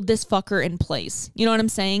hold this fucker in place. You know what I'm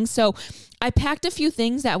saying? So I packed a few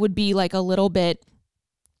things that would be like a little bit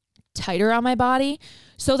tighter on my body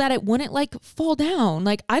so that it wouldn't like fall down.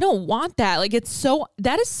 Like I don't want that. Like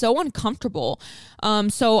that is so uncomfortable.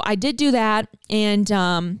 So I did do that.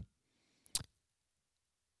 And,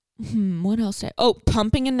 what else?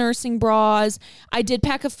 Pumping and nursing bras. I did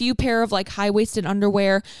pack a few pair of like high-waisted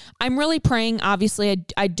underwear. I'm really praying, obviously,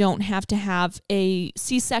 I don't have to have a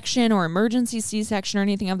C-section or emergency C-section or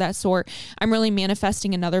anything of that sort. I'm really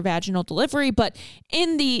manifesting another vaginal delivery, but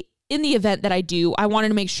in the event that I do, I wanted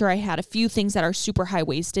to make sure I had a few things that are super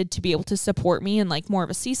high-waisted to be able to support me in like more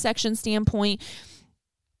of a C-section standpoint.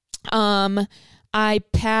 I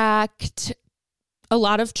packed a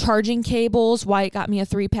lot of charging cables. Wyatt got me a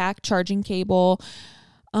 3-pack charging cable.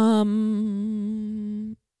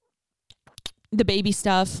 The baby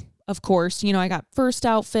stuff, of course. I got first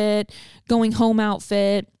outfit, going home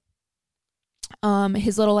outfit.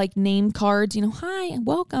 His little like name cards, hi,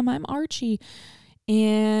 welcome, I'm Archie.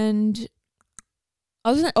 And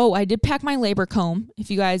I did pack my labor comb. If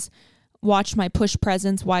you guys watched my push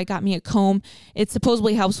presents, Wyatt got me a comb. It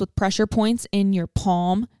supposedly helps with pressure points in your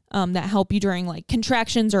palm. That help you during like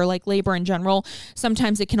contractions or like labor in general.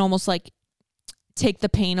 Sometimes it can almost like take the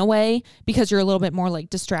pain away because you're a little bit more like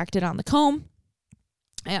distracted on the comb.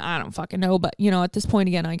 I don't fucking know, but at this point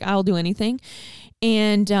again, like I'll do anything.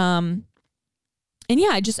 And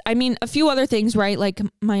yeah, a few other things, right? Like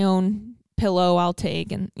my own pillow I'll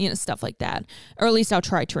take and, stuff like that. Or at least I'll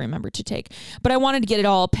try to remember to take. But I wanted to get it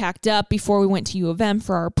all packed up before we went to U of M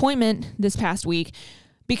for our appointment this past week.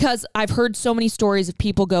 Because I've heard so many stories of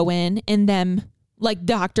people go in and them, like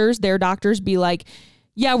their doctors be like,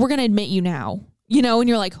 yeah, we're going to admit you now, and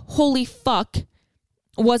you're like, holy fuck,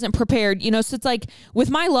 wasn't prepared, so it's like with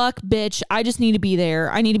my luck, bitch, I just need to be there.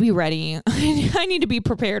 I need to be ready. I need to be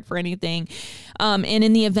prepared for anything. And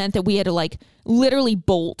in the event that we had to like literally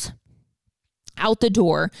bolt out the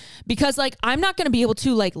door because like, I'm not going to be able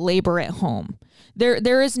to like labor at home.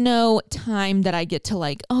 There is no time that I get to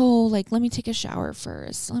like, let me take a shower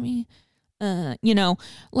first. Let me, let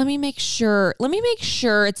me make sure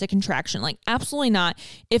it's a contraction. Like, absolutely not.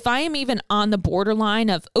 If I am even on the borderline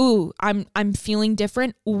of, I'm feeling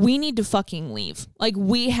different, we need to fucking leave. Like,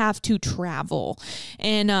 we have to travel.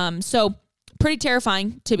 And, so pretty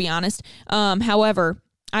terrifying, to be honest. However,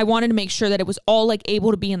 I wanted to make sure that it was all like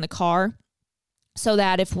able to be in the car. So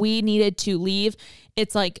that if we needed to leave,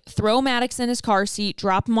 it's like throw Maddox in his car seat,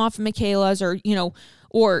 drop him off at Michaela's or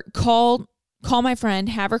call my friend,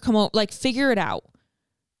 have her come over, like figure it out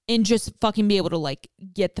and just fucking be able to like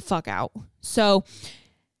get the fuck out. So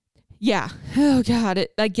yeah. Oh God.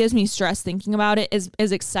 That gives me stress thinking about it.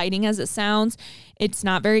 As exciting as it sounds, it's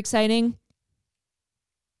not very exciting.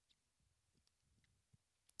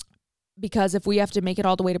 Because if we have to make it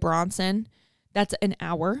all the way to Bronson, that's an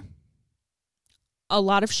hour. A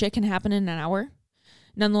lot of shit can happen in an hour.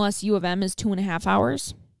 Nonetheless, U of M is 2.5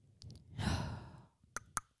 hours.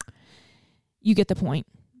 You get the point.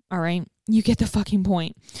 All right. You get the fucking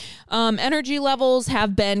point. Energy levels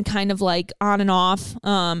have been kind of like on and off.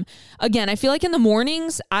 Again, I feel like in the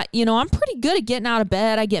mornings, I'm pretty good at getting out of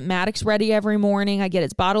bed. I get Maddox ready every morning. I get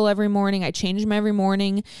his bottle every morning. I change him every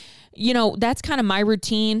morning. That's kind of my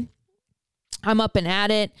routine. I'm up and at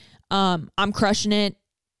it. I'm crushing it.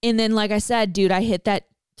 And then, like I said, dude, I hit that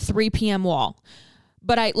 3 p.m. wall.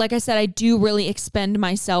 But I do really expend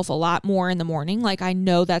myself a lot more in the morning. Like, I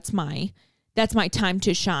know that's my time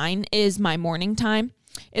to shine, is my morning time.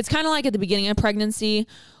 It's kind of like at the beginning of pregnancy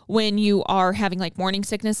when you are having like morning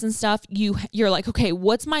sickness and stuff, you're like, okay,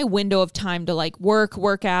 what's my window of time to like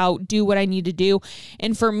work out, do what I need to do.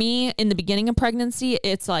 And for me in the beginning of pregnancy,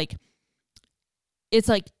 it's like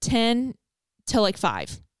 10 to like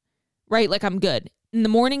 5, right? Like I'm good. In the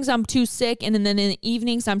mornings, I'm too sick. And then in the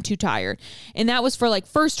evenings, I'm too tired. And that was for like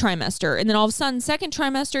first trimester. And then all of a sudden, second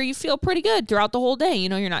trimester, you feel pretty good throughout the whole day.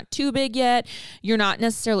 You're not too big yet. You're not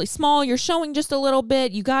necessarily small. You're showing just a little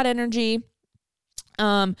bit. You got energy.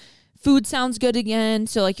 Food sounds good again.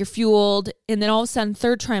 So like you're fueled. And then all of a sudden,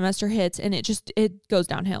 third trimester hits and it goes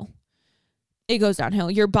downhill. It goes downhill.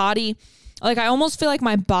 Your body, like I almost feel like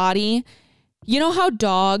my body, you know how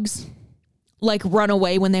dogs like run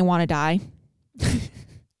away when they want to die?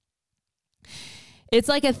 It's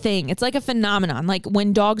like a thing. It's like a phenomenon. Like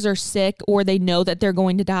when dogs are sick or they know that they're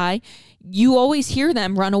going to die, you always hear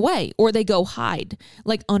them run away, or they go hide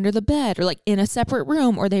like under the bed or like in a separate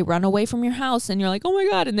room, or they run away from your house and you're like, oh my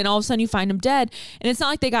God. And then all of a sudden you find them dead. And it's not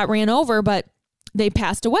like they got ran over, but they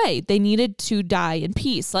passed away. They needed to die in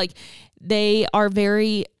peace. Like they are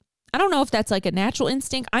very, I don't know if that's like a natural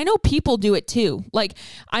instinct. I know people do it too. Like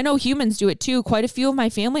I know humans do it too. Quite a few of my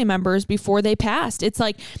family members before they passed, it's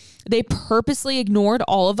like they purposely ignored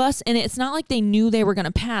all of us. And it's not like they knew they were going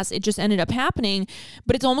to pass. It just ended up happening.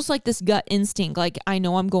 But it's almost like this gut instinct. Like I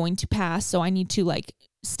know I'm going to pass, so I need to like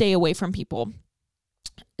stay away from people.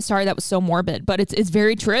 Sorry, that was so morbid, but it's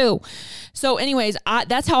very true. So anyways,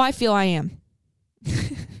 that's how I feel I am.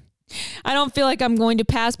 I don't feel like I'm going to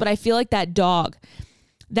pass, but I feel like that dog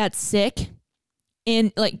that's sick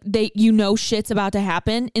and like shit's about to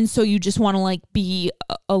happen. And so you just want to like be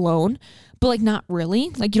alone, but like not really.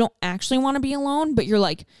 Like you don't actually want to be alone, but you're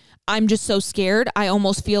like, I'm just so scared. I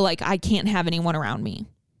almost feel like I can't have anyone around me,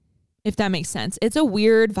 if that makes sense. It's a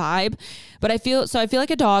weird vibe, but I feel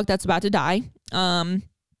like a dog that's about to die. And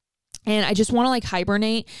I just want to like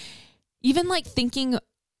hibernate, even like thinking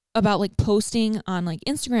about like posting on like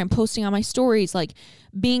Instagram, posting on my stories, like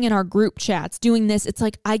being in our group chats, doing this. It's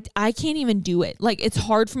like, I can't even do it. Like, it's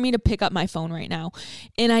hard for me to pick up my phone right now.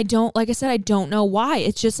 And I don't know why.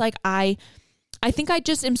 It's just like, I think I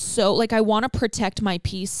just am so like, I want to protect my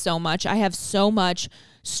peace so much. I have so much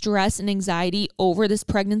stress and anxiety over this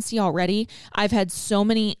pregnancy already. I've had so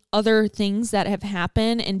many other things that have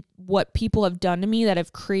happened and what people have done to me that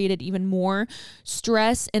have created even more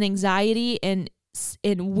stress and anxiety and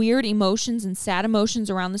weird emotions and sad emotions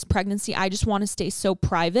around this pregnancy. I just want to stay so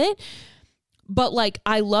private, but like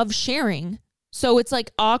I love sharing. So it's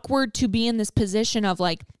like awkward to be in this position of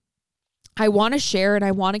like, I want to share and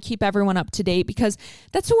I want to keep everyone up to date because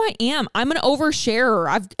that's who I am. I'm an oversharer.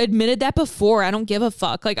 I've admitted that before. I don't give a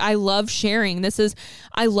fuck. Like I love sharing.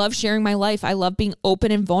 I love sharing my life. I love being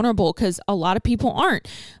open and vulnerable because a lot of people aren't,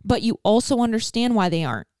 but you also understand why they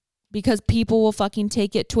aren't. Because people will fucking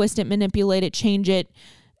take it, twist it, manipulate it, change it,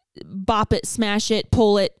 bop it, smash it,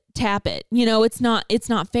 pull it, tap it. It's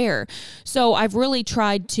not fair. So I've really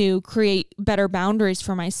tried to create better boundaries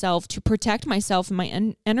for myself to protect myself and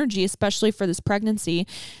my energy, especially for this pregnancy.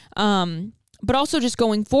 But also just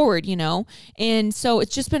going forward, And so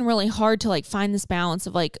it's just been really hard to like find this balance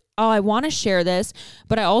of like, oh, I want to share this,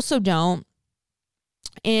 but I also don't.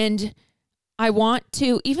 And I want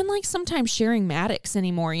to even like sometimes sharing Maddox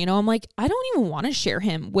anymore, I'm like, I don't even want to share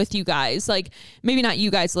him with you guys. Like maybe not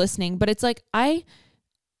you guys listening, but it's like, my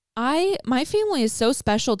family is so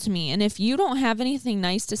special to me. And if you don't have anything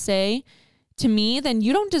nice to say to me, then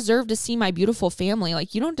you don't deserve to see my beautiful family.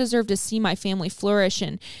 Like you don't deserve to see my family flourish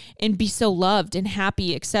and be so loved and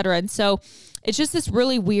happy, etc. And so it's just this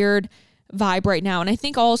really weird vibe right now. And I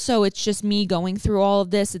think also it's just me going through all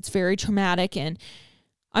of this. It's very traumatic and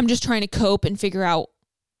I'm just trying to cope and figure out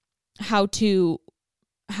how to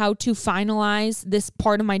finalize this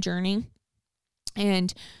part of my journey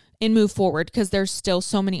and move forward because there's still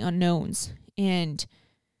so many unknowns. And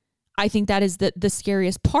I think that is the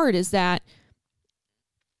scariest part is that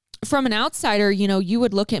from an outsider, you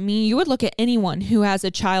would look at me, you would look at anyone who has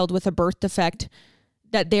a child with a birth defect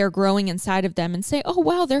that they're growing inside of them and say, oh,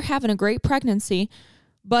 wow, they're having a great pregnancy.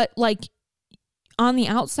 But like, on the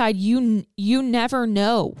outside, you never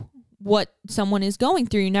know what someone is going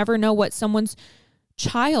through. You never know what someone's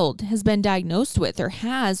child has been diagnosed with or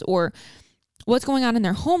has, or what's going on in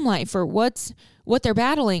their home life, or what they're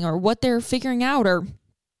battling, or what they're figuring out, or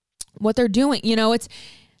what they're doing. It's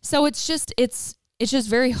just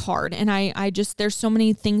very hard. And I just, there's so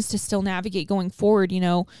many things to still navigate going forward,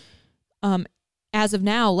 as of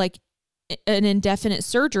now, like an indefinite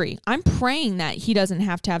surgery. I'm praying that he doesn't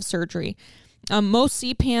have to have surgery. Most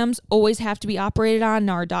CPAMs always have to be operated on. And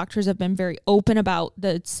our doctors have been very open about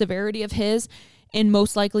the severity of his and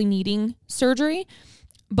most likely needing surgery.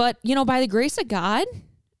 But, by the grace of God,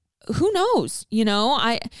 who knows,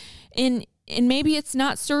 and maybe it's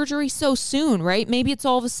not surgery so soon, right? Maybe it's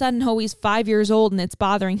all of a sudden, he's 5 years old and it's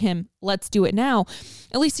bothering him. Let's do it now.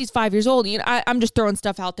 At least he's 5 years old. I'm just throwing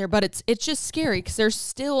stuff out there, but it's just scary because there's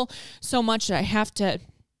still so much that I have to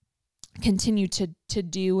continue to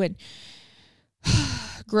do and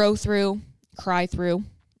grow through, cry through,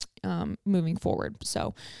 moving forward.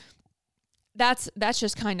 So that's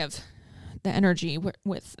just kind of the energy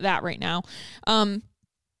with that right now.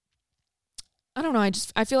 I don't know.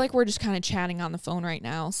 I feel like we're just kind of chatting on the phone right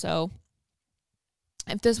now. So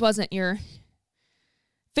if this wasn't your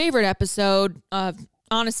favorite episode,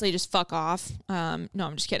 honestly, just fuck off. No,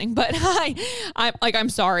 I'm just kidding. But I'm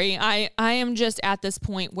sorry. I am just at this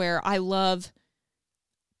point where I love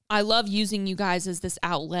using you guys as this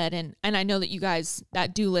outlet. And I know that you guys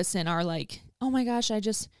that do listen are like, oh my gosh,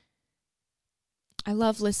 I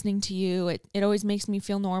love listening to you. It always makes me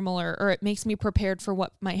feel normal, or it makes me prepared for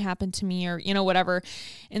what might happen to me, or, whatever.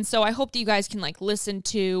 And so I hope that you guys can listen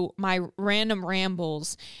to my random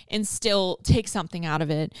rambles and still take something out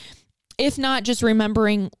of it. If not, just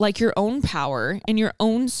remembering your own power and your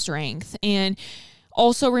own strength, and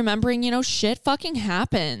also remembering, shit fucking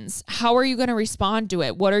happens. How are you going to respond to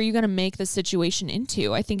it? What are you going to make the situation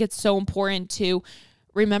into? I think it's so important to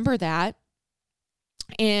remember that.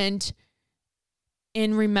 And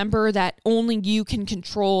remember that only you can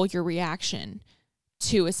control your reaction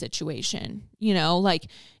to a situation.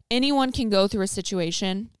 Anyone can go through a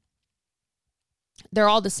situation. They're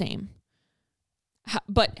all the same.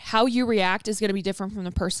 But how you react is going to be different from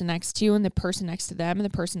the person next to you, and the person next to them, and the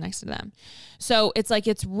person next to them. So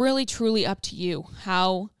it's really truly up to you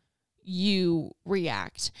how you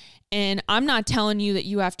react. And I'm not telling you that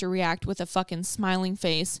you have to react with a fucking smiling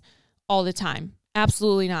face all the time.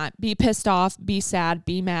 Absolutely not. Be pissed off, be sad,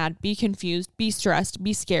 be mad, be confused, be stressed,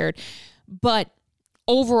 be scared. But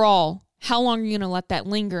overall, how long are you going to let that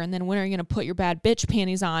linger? And then when are you going to put your bad bitch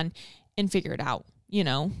panties on and figure it out?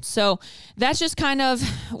 So that's just kind of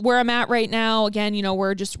where I'm at right now. Again,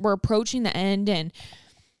 we're approaching the end, and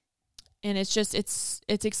it's just, it's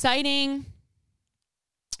exciting.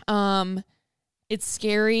 It's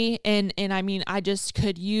scary. And I mean, I just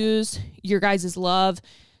could use your guys' love,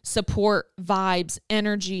 support, vibes,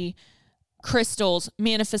 energy, crystals,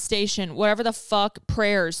 manifestation, whatever the fuck,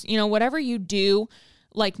 prayers, whatever you do.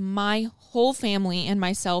 My whole family and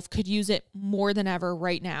myself could use it more than ever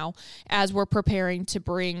right now as we're preparing to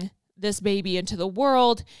bring this baby into the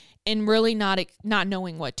world and really not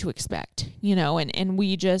knowing what to expect, and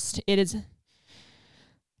we just, it is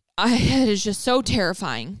just so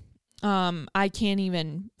terrifying. I can't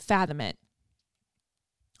even fathom it.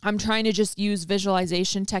 I'm trying to just use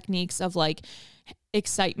visualization techniques of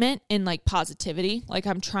excitement and positivity.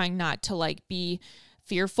 I'm trying not to be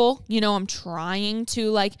fearful. I'm trying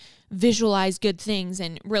to visualize good things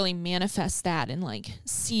and really manifest that and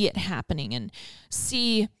see it happening and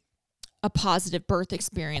see a positive birth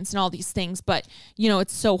experience and all these things. But,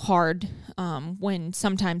 it's so hard when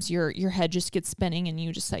sometimes your head just gets spinning and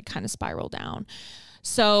you just kind of spiral down.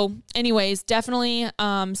 So anyways, definitely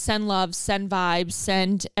send love, send vibes,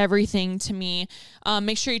 send everything to me.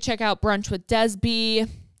 Make sure you check out Brunch with Desby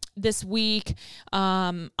this week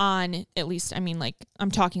on, at least,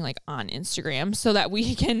 I'm talking on Instagram, so that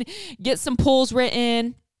we can get some polls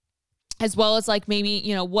written, as well as maybe,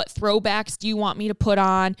 what throwbacks do you want me to put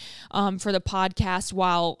on for the podcast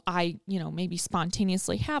while I, maybe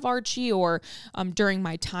spontaneously have Archie, or during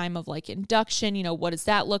my time of induction, what does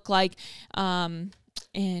that look like?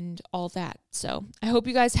 And all that. So I hope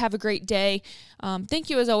you guys have a great day. Thank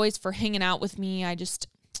you as always for hanging out with me.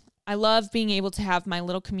 I love being able to have my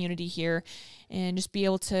little community here and just be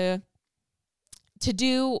able to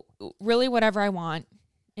do really whatever I want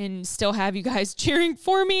and still have you guys cheering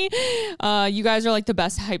for me. You guys are the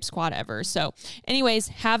best hype squad ever. So anyways,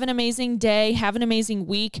 have an amazing day. Have an amazing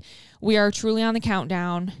week. We are truly on the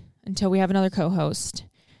countdown until we have another co-host,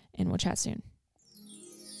 and we'll chat soon.